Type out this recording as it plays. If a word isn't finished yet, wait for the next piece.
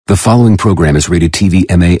The following program is rated TV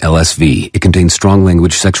MA-LSV. It contains strong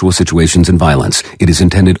language, sexual situations, and violence. It is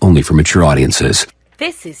intended only for mature audiences.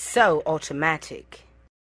 This is so automatic.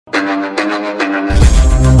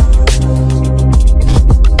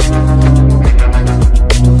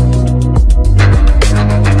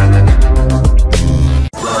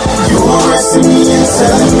 Arresting me and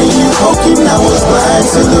telling me you poking. I was blind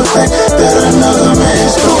to the fact that another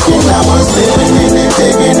man's stroking. I was living in it,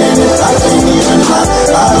 digging in it. I can't even lie.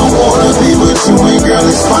 I don't wanna be with you, and girl,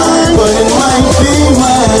 it's fine, but it might be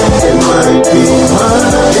mine. It might be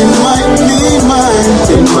mine. It might be mine.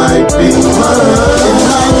 It might be mine. It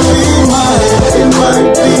might be mine. It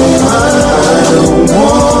might be mine. I don't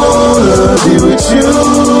wanna be with you,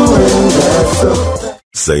 and that's a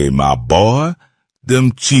fact. Say, my boy.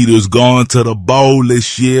 Them cheaters going to the bowl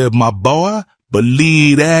this year, my boy.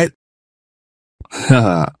 Believe that?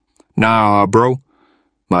 Nah, bro.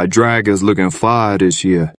 My drag is looking fire this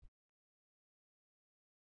year.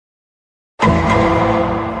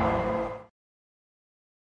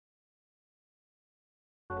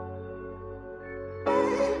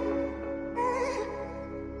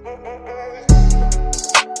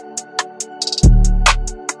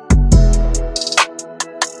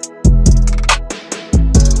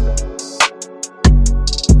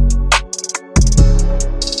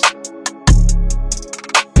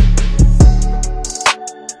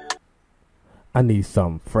 I need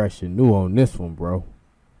something fresh and new on this one, bro.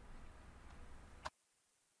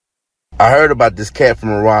 I heard about this cat from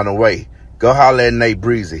around the way. Go holler at Nate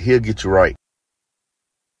Breezy. He'll get you right.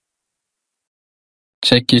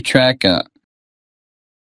 Check your track out.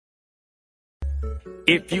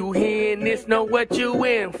 If you hearin' this, know what you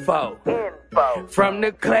in for. From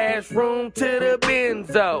the classroom to the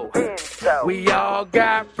benzo. We all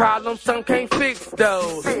got problems, some can't fix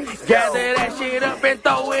those. Gather that shit up and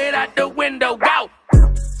throw it out the window. Go!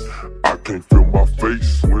 I can't feel my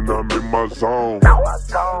face when I'm in my zone.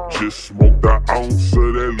 Just smoke that ounce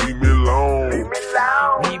of that, leave me alone.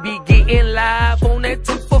 We be getting live on that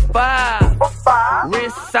 2 for 5.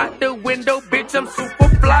 Wrist out the window, bitch, I'm super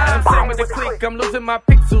fly. I'm same with the click, I'm losing my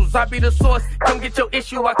pixels. I be the source, come get your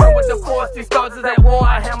issue. I come with the force, these stars is at war.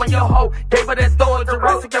 I hammer your hoe, gave her that Thor.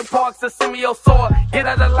 Jurassic and Parks, a Simmy sword. Get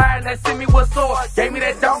out of line, that Simmy was sore. Gave me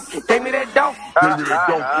that don't, gave me that don't. Give me that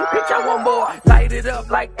dope. Bitch, I want more, light it up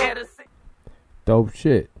like Edison. Dope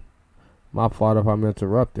shit. My fault if I'm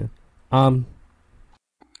interrupting.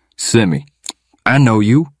 Simmy, I know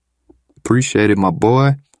you. Appreciate it, my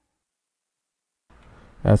boy.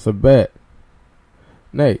 That's a bet.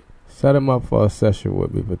 Nate, set him up for a session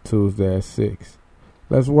with me for Tuesday at 6.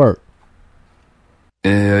 Let's work.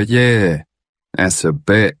 Yeah, that's a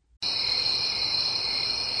bet.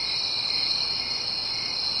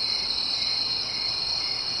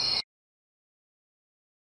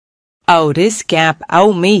 Oh, this gap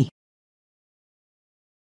owe me.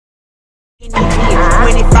 $25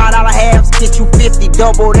 halves get you 50,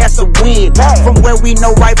 double, that's a win. From where we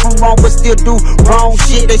know right from wrong, but still do wrong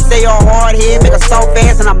shit. They say all hard head, make a soft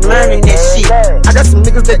ass, and I'm learning that shit. I got some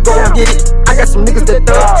niggas that go get it. I got some niggas that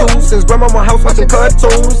thug too. Since grandmama house watching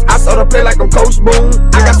cartoons, I saw her play like I'm Coach Boone.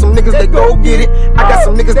 I got some niggas that go get it. I got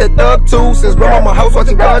some niggas that thug too. Since grandmama house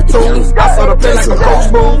watching cartoons, I saw her play like I'm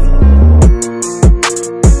Coach Boone.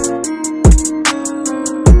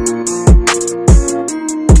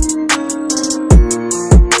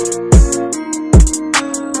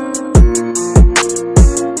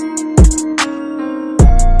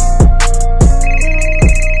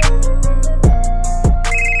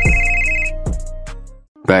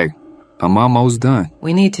 Babe, I'm almost done.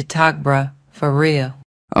 We need to talk, bruh. For real.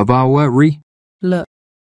 About what, Ree? Look,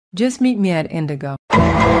 just meet me at Indigo.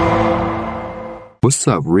 What's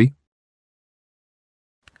up, Ree?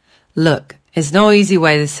 Look, it's no easy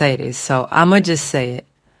way to say this, so I'ma just say it.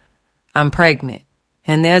 I'm pregnant,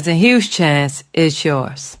 and there's a huge chance it's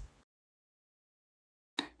yours.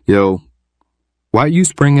 Yo, why you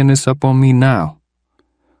springing this up on me now?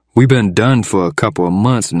 We been done for a couple of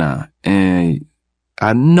months now, and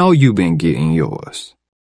I know you been getting yours.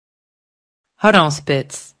 Hold on,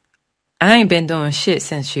 Spitz. I ain't been doing shit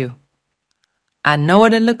since you. I know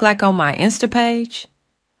what it look like on my Insta page,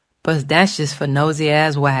 but that's just for nosy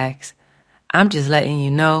ass wags. I'm just letting you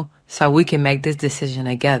know so we can make this decision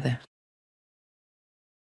together.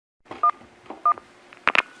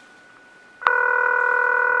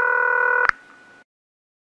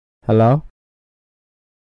 Hello?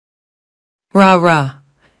 Rah.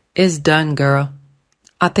 It's done, girl.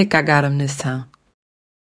 I think I got him this time.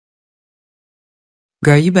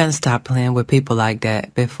 Girl, you better stop playing with people like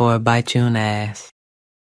that before it bites you in the ass.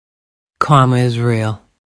 Karma is real.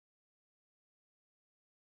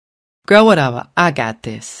 Girl, whatever. I got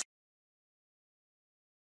this.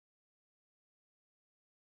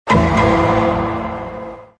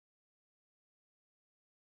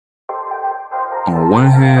 On one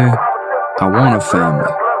hand, I want a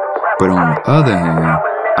family. But on the other hand,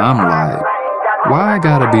 I'm like, why I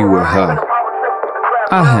gotta be with her?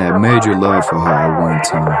 I had major love for her at one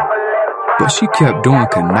time, but she kept doing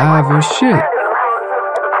conniving shit.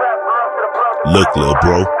 Look, little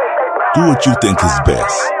bro, do what you think is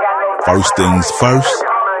best. First things first,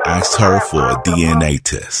 ask her for a DNA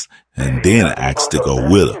test, and then ask to go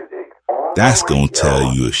with her. That's gonna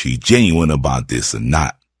tell you if she's genuine about this or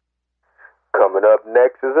not. Coming up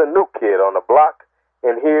next is a new kid on the block,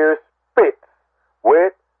 and here's Spitz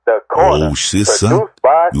with The Corner. Oh shit, son,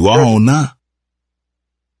 you on now?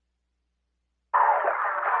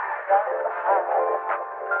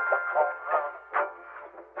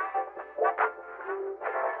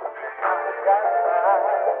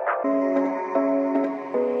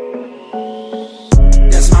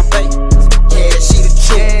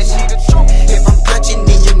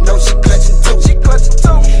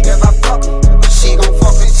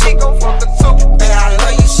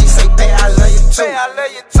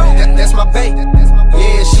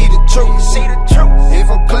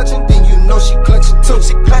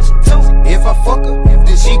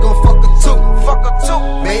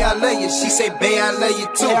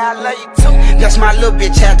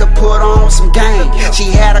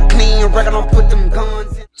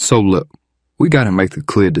 So look, we gotta make a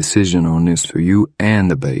clear decision on this for you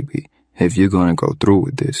and the baby, if you're gonna go through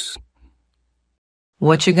with this.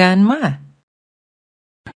 What you got in mind?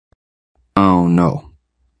 I don't know.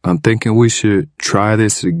 I'm thinking we should try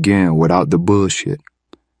this again without the bullshit.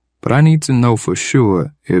 But I need to know for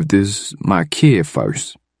sure if this is my kid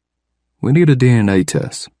first. We need a DNA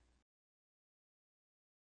test.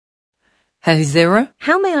 Hey, Zira?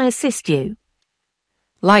 How may I assist you?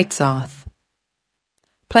 Lights off.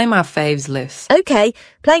 Play my faves list. Okay,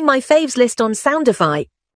 playing my faves list on Soundify.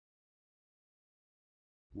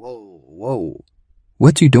 Whoa.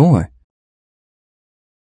 What you doing?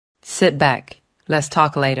 Sit back. Let's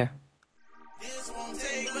talk later.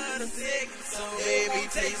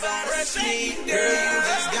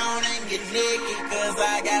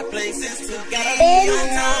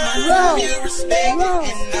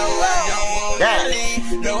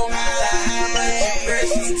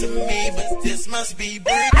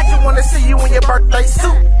 I just wanna see you in your birthday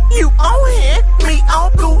suit. You on here, me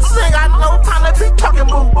on goose. Ain't got no time to be talking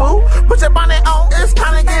boo-boo. Put your bonnet on, it's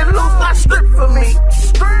time to get loose. Not strip for me,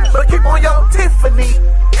 but keep on your Tiffany.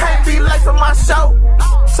 Can't be late for my show,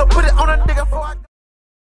 so put it on a nigga before I...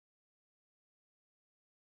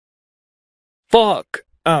 Fuck,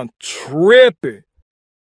 I'm tripping.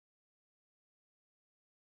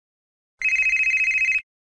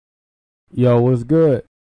 Yo, what's good?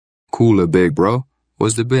 Cooler, big bro.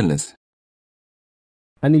 What's the business?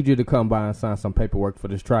 I need you to come by and sign some paperwork for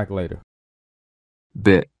this track later.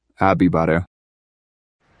 Bet. I'll be by there.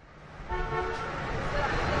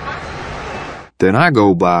 Then I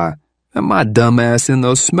go by, and my dumb ass in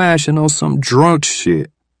there smashing on some drunk shit.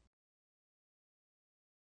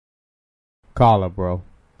 Call her, bro.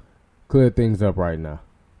 Clear things up right now.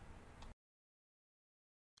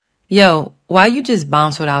 Yo, why you just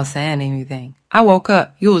bounce without saying anything? I woke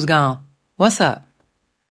up, you was gone. What's up?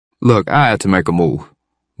 Look, I had to make a move,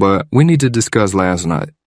 but we need to discuss last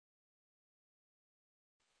night.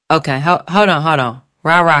 Okay, hold on.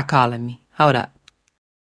 Rah calling me. Hold up.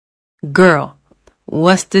 Girl,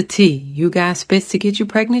 what's the tea? You got Spitz to get you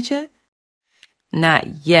pregnant yet?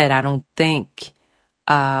 Not yet, I don't think.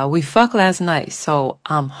 We fucked last night, so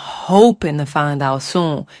I'm hoping to find out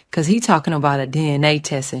soon, 'cause he talking about a DNA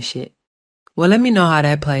test and shit. Well, let me know how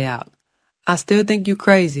that play out. I still think you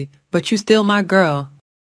crazy, but you still my girl.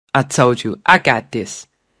 I told you, I got this.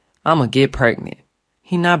 I'ma get pregnant.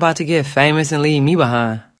 He not about to get famous and leave me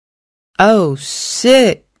behind. Oh,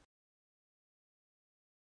 shit.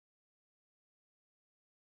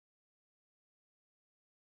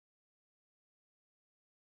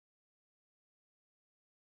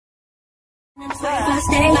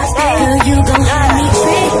 Girl, you gon' have me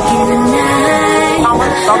freaking tonight.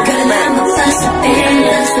 Girl, I'm a bust a